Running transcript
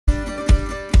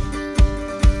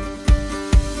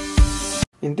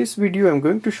In this video I'm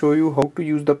going to show you how to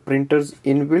use the printer's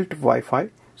inbuilt Wi-Fi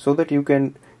so that you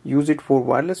can use it for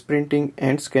wireless printing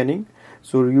and scanning,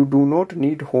 so you do not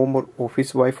need home or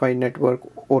office Wi-Fi network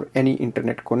or any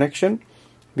internet connection.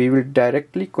 We will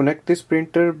directly connect this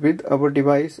printer with our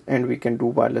device and we can do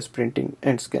wireless printing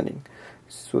and scanning.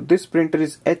 So this printer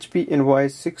is HP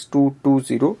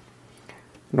NY6220.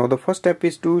 Now the first step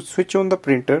is to switch on the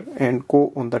printer and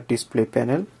go on the display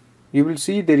panel. You will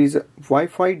see there is a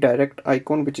Wi-Fi Direct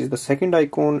icon, which is the second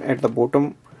icon at the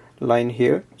bottom line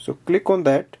here. So click on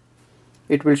that.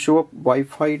 It will show up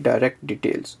Wi-Fi Direct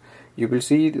details. You will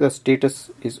see the status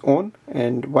is on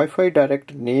and Wi-Fi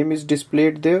Direct name is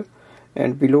displayed there,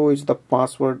 and below is the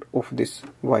password of this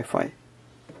Wi-Fi.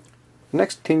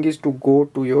 Next thing is to go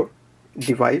to your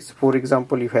device. For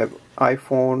example, you have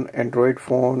iPhone, Android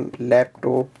phone,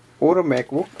 laptop or a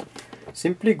MacBook.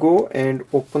 Simply go and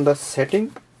open the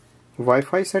setting,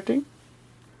 Wi-Fi setting,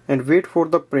 and wait for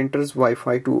the printer's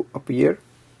Wi-Fi to appear.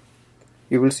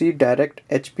 You will see Direct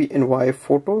HPNY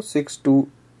Photo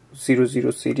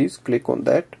 6200 series. Click on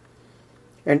that.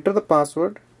 Enter the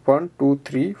password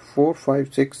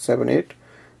 12345678.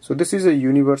 So this is a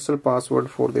universal password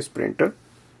for this printer.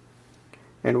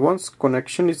 And once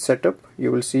connection is set up,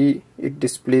 you will see it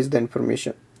displays the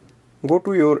information. Go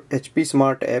to your HP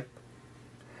Smart app.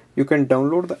 You can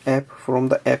download the app from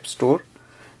the App Store,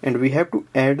 and we have to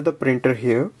add the printer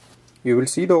here. You will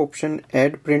see the option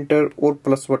add printer or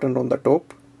plus button on the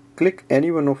top. Click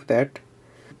any one of that.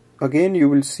 Again you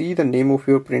will see the name of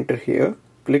your printer here.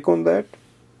 Click on that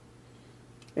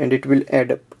and it will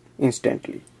add up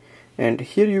instantly. And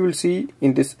here you will see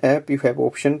in this app you have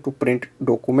option to print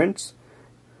documents,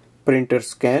 printer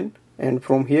scan, and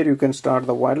from here you can start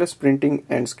the wireless printing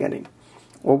and scanning.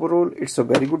 Overall, it's a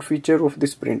very good feature of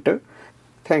this printer.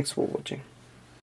 Thanks for watching.